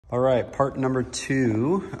All right, part number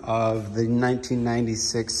 2 of the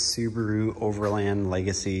 1996 Subaru Overland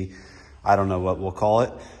Legacy. I don't know what we'll call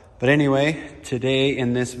it. But anyway, today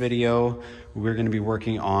in this video, we're gonna be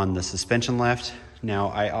working on the suspension lift. Now,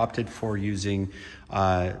 I opted for using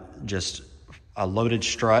just a loaded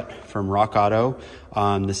strut from Rock Auto.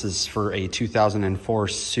 This is for a 2004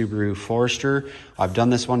 Subaru Forester. I've done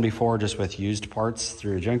this one before just with used parts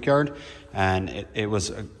through a junkyard, and it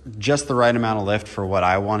was just the right amount of lift for what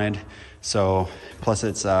I wanted. So plus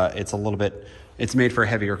it's a little bit, it's made for a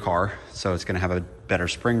heavier car, so it's gonna have a better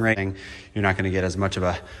spring rating. You're not gonna get as much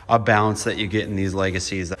of a bounce that you get in these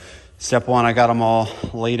Legacies. Step 1, I got them all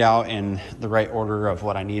laid out in the right order of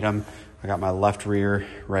what I need them. I got my left rear,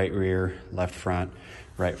 left front,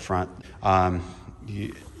 right front. I'm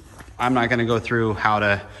not gonna go through how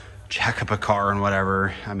to jack up a car and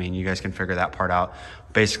whatever. I mean, you guys can figure that part out.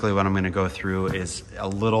 Basically what I'm gonna go through is a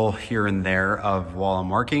little here and there of while I'm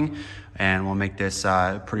working, and we'll make this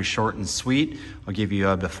pretty short and sweet. I'll give you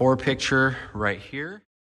a before picture right here.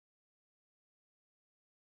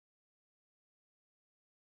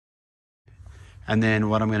 And then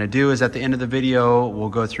what I'm gonna do is at the end of the video, we'll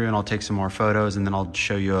go through and I'll take some more photos, and then I'll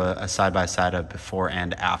show you a side-by-side of before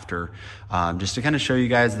and after, just to kind of show you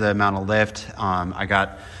guys the amount of lift. I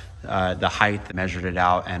got the height, measured it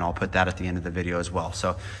out, and I'll put that at the end of the video as well.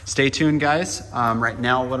 So stay tuned, guys. Right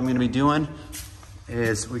now, what I'm gonna be doing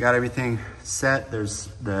is we got everything set. There's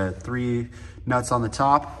the 3 nuts on the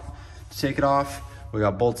top to take it off. We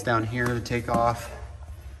got bolts down here to take off.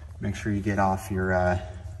 Make sure you get off your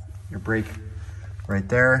brake right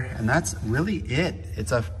there, and that's really it.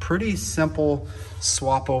 It's a pretty simple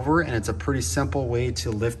swap over, and it's a pretty simple way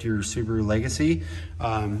to lift your Subaru Legacy.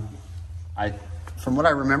 From what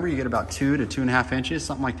I remember, you get about 2 to 2.5 inches,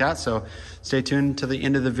 something like that. So stay tuned to the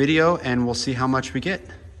end of the video and we'll see how much we get.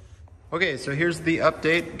 Okay, so here's the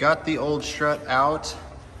update. Got the old strut out.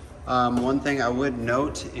 One thing I would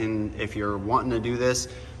note, if you're wanting to do this,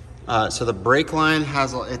 so the brake line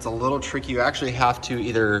it's a little tricky. You actually have to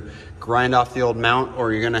either grind off the old mount,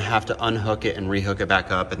 or you're gonna have to unhook it and rehook it back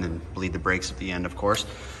up and then bleed the brakes at the end, of course.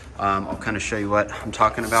 I'll kind of show you what I'm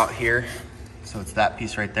talking about here. So it's that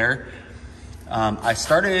piece right there.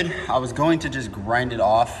 I was going to just grind it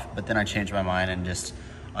off, but then I changed my mind and just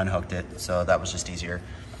unhooked it. So that was just easier.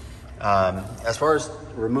 As far as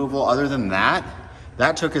removal, other than that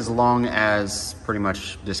took as long as pretty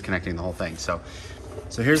much disconnecting the whole thing. So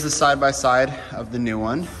here's the side-by-side of the new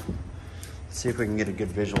one. Let's see if we can get a good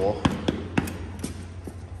visual.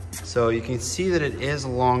 So you can see that it is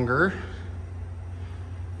longer.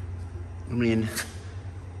 I mean,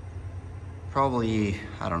 probably,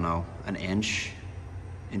 I don't know, an inch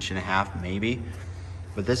and a half maybe.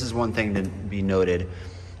 But this is one thing to be noted,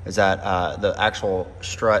 is that the actual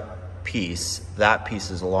strut piece, that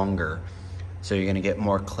piece is longer. So you're gonna get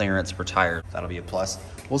more clearance per tire. That'll be a plus.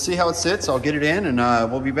 We'll see how it sits. I'll get it in and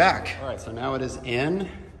we'll be back. All right, so now it is in.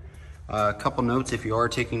 A couple notes, if you are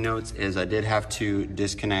taking notes, is I did have to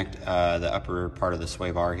disconnect the upper part of the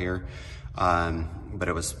sway bar here, but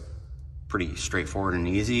it was pretty straightforward and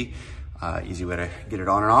easy. Easy way to get it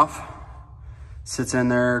on and off. Sits in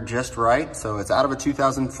there just right. So it's out of a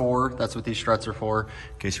 2004. That's what these struts are for,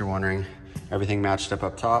 in case you're wondering. Everything matched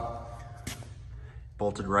up top,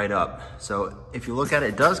 bolted right up. So if you look at it,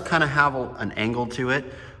 it does kind of have an angle to it.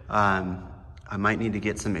 I might need to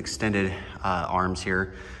get some extended arms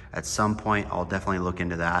here. At some point, I'll definitely look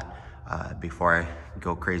into that before I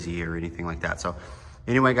go crazy or anything like that. So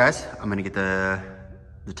anyway, guys, I'm gonna get the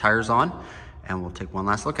tires on, and we'll take one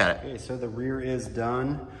last look at it. Okay, so the rear is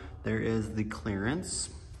done. There is the clearance.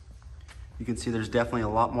 You can see there's definitely a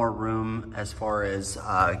lot more room as far as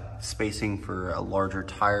spacing for a larger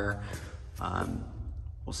tire.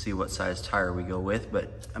 We'll see what size tire we go with,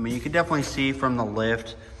 but I mean, you can definitely see from the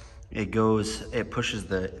lift, it pushes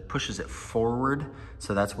it forward.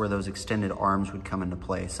 So that's where those extended arms would come into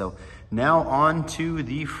play. So now on to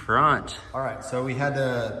the front. All right, so we had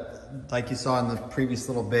to, like you saw in the previous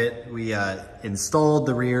little bit, we installed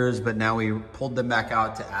the rears, but now we pulled them back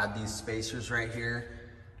out to add these spacers right here.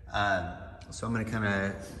 So I'm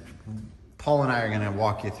gonna Paul and I are gonna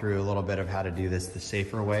walk you through a little bit of how to do this the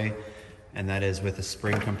safer way, and that is with a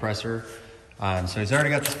spring compressor. So he's already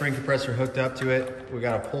got the spring compressor hooked up to it. We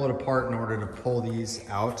gotta pull it apart in order to pull these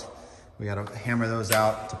out. We gotta hammer those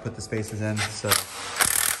out to put the spacers in. So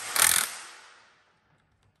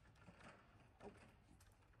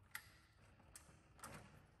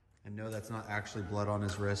and no, that's not actually blood on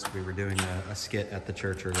his wrist. We were doing a skit at the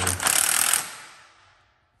church earlier.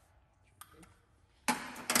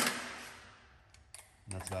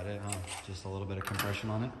 And that's about it, huh? Just a little bit of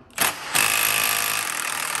compression on it.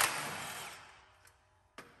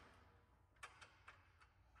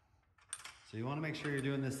 So you want to make sure you're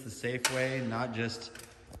doing this the safe way, not just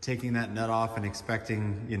taking that nut off and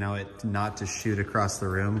expecting, you know, it not to shoot across the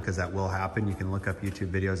room, because that will happen. You can look up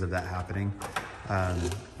YouTube videos of that happening.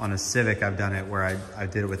 On a Civic, I've done it where I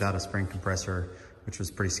did it without a spring compressor, which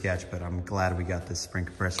was pretty sketch, but I'm glad we got this spring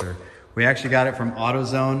compressor. We actually got it from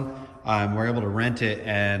AutoZone. We're able to rent it,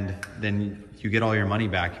 and then you get all your money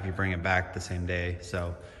back if you bring it back the same day.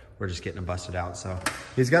 So we're just getting it busted out. So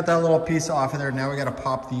he's got that little piece off of there. Now we got to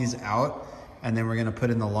pop these out, and then we're going to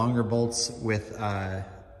put in the longer bolts with the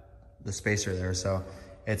spacer there. So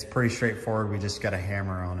it's pretty straightforward. We just got a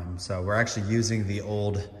hammer on them. So we're actually using the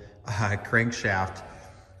old crankshaft.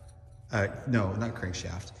 No, not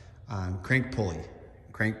crankshaft.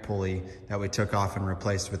 Crank pulley that we took off and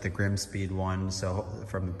replaced with the Grimspeed one, so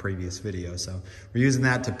from the previous video. So we're using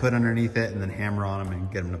that to put underneath it and then hammer on them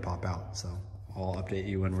and get them to pop out. So I'll update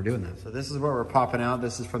you when we're doing that. So this is what we're popping out.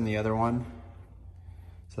 This is from the other one.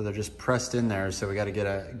 So they're just pressed in there. So we got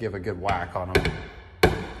to give a good whack on them.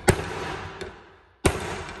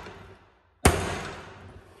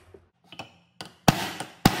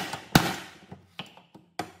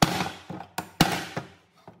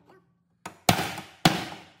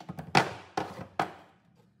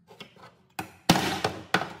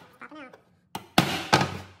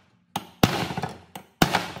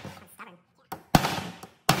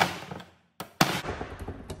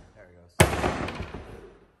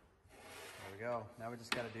 Go. Now we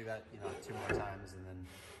just got to do that, you know, 2 more times, and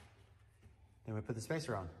then we put the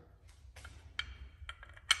spacer on.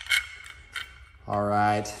 All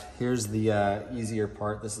right, here's the easier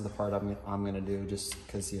part. This is the part I'm gonna do, just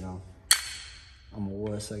because, you know, I'm a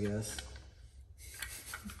wuss, I guess.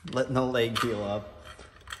 Letting the leg peel up.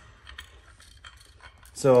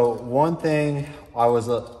 So one thing I was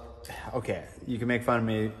okay, you can make fun of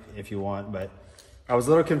me if you want, but I was a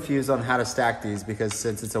little confused on how to stack these, because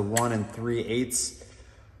since it's a 1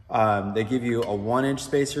 3/8, they give you a 1-inch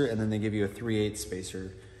spacer and then they give you a 3/8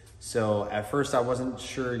 spacer. So at first I wasn't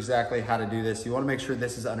sure exactly how to do this. You want to make sure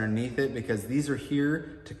this is underneath it, because these are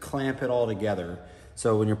here to clamp it all together.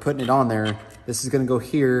 So when you're putting it on there, this is going to go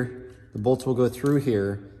here. The bolts will go through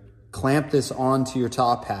here, clamp this onto your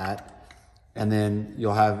top hat, and then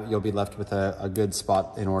you'll be left with a good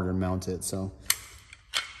spot in order to mount it. So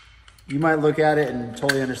you might look at it and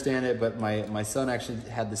totally understand it, but my son actually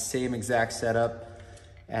had the same exact setup,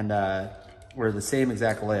 and we're the same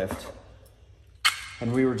exact lift.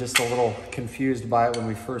 And we were just a little confused by it when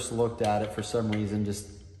we first looked at it for some reason, just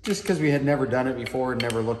because we had never done it before,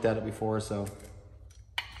 never looked at it before, so.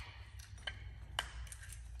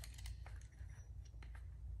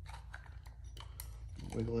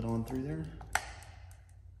 Wiggle it on through there.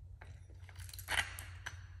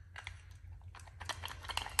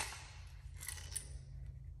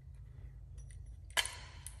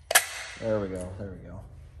 There we go, there we go.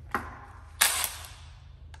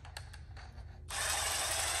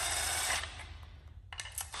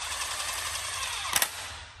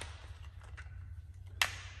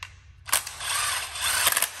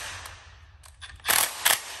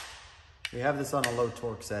 We have this on a low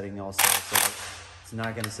torque setting also, so it's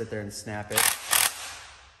not going to sit there and snap it.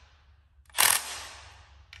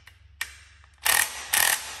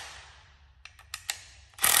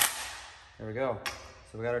 There we go.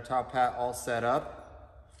 So we got our top hat all set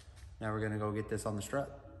up. Now we're going to go get this on the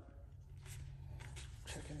strut.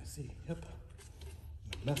 Checking to see. Yep.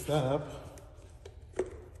 Messed that up. There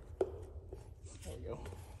we go.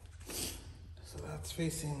 So that's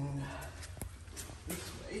facing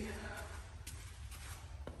this way.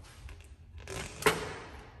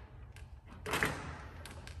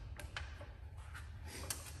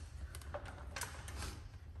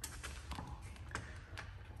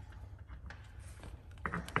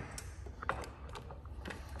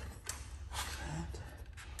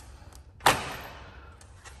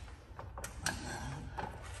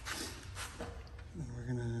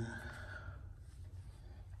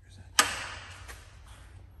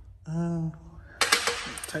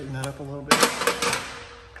 Tighten that up a little bit.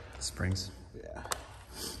 The springs. Yeah.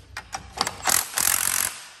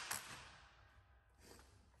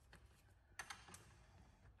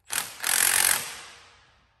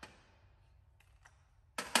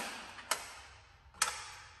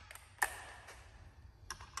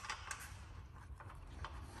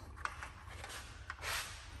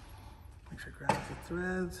 Make sure I grab the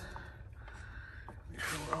threads. Make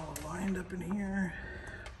sure we're all lined up in here.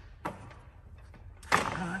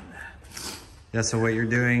 Yeah, so what you're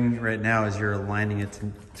doing right now is you're aligning it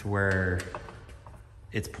to where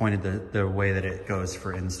it's pointed the way that it goes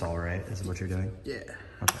for install, right? Is what you're doing? Yeah.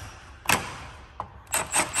 Okay.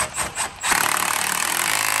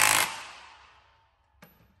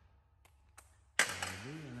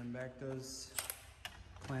 those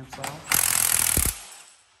clamps off.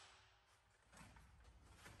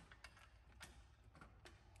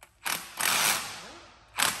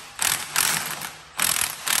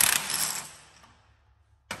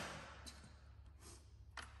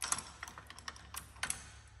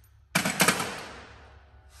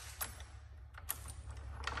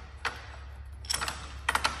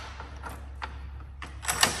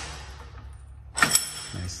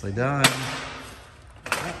 Nicely done.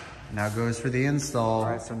 Now goes for the install. All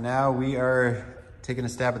right, so now we are taking a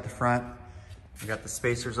stab at the front. We got the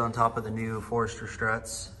spacers on top of the new Forester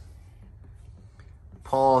struts.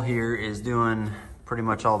 Paul here is doing pretty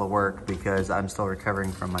much all the work because I'm still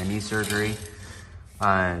recovering from my knee surgery.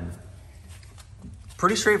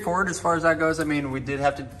 Pretty straightforward as far as that goes. I mean, we did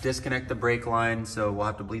have to disconnect the brake line, so we'll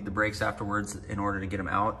have to bleed the brakes afterwards in order to get them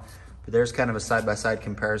out. But there's kind of a side-by-side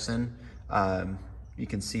comparison. You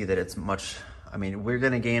can see that it's much, I mean, we're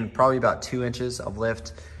gonna gain probably about 2 inches of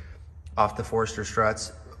lift off the Forester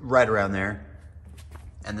struts, right around there.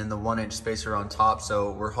 And then the 1-inch spacer on top.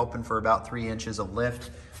 So we're hoping for about 3 inches of lift.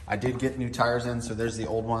 I did get new tires in, so there's the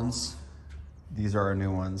old ones. These are our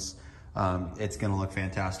new ones. It's gonna look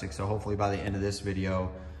fantastic. So hopefully by the end of this video,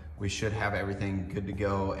 we should have everything good to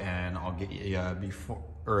go, and I'll get you before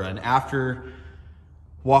or an after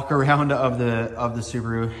walk around of the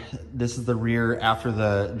Subaru. This is the rear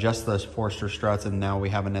after just the Forester struts, and now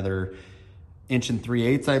we have another 1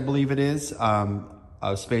 3/8, I believe it is, a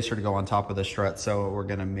spacer to go on top of the strut. So we're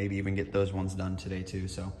gonna maybe even get those ones done today too.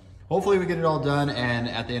 So hopefully we get it all done, and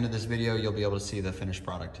at the end of this video, you'll be able to see the finished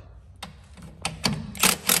product.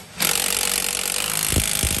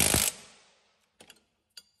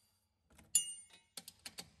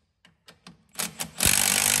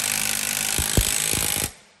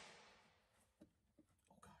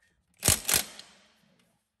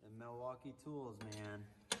 Milwaukee tools, man.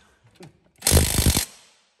 There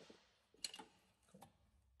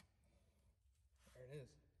it is.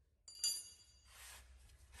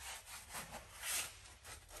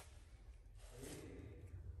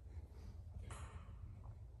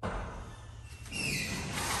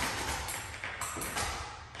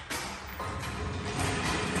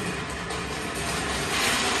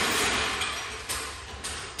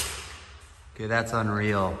 Okay, that's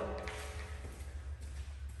unreal.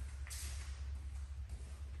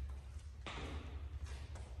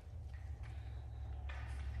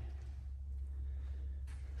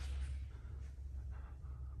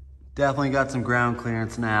 Definitely got some ground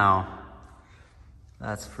clearance now.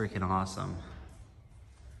 That's freaking awesome.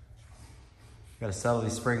 Got to settle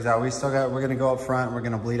these springs out. We're gonna go up front, we're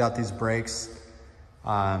gonna bleed out these brakes,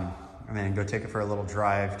 and then go take it for a little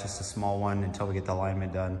drive, just a small one, until we get the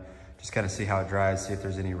alignment done. Just kind of see how it drives, see if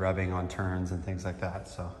there's any rubbing on turns and things like that,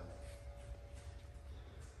 so.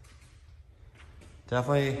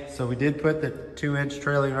 Definitely, so we did put the 2-inch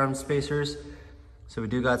trailing arm spacers. So we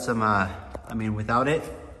do got some, I mean, without it,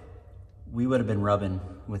 we would have been rubbing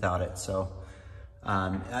without it. So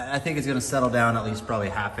I think it's gonna settle down at least probably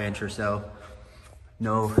 1/2 inch or so.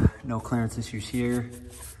 No clearance issues here.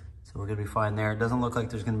 So we're gonna be fine there. It doesn't look like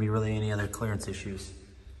there's gonna be really any other clearance issues.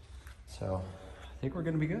 So I think we're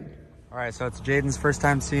gonna be good. All right, so it's Jaden's first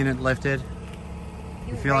time seeing it lifted.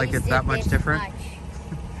 You feel like it's that much different?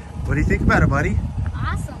 What do you think about it, buddy?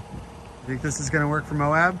 Awesome. You think this is gonna work for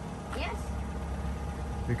Moab? Yes.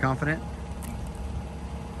 You confident?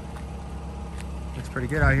 Looks pretty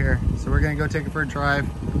good out here. So we're gonna go take it for a drive,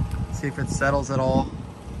 see if it settles at all,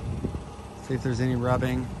 see if there's any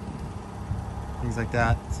rubbing, things like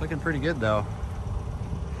that. It's looking pretty good though.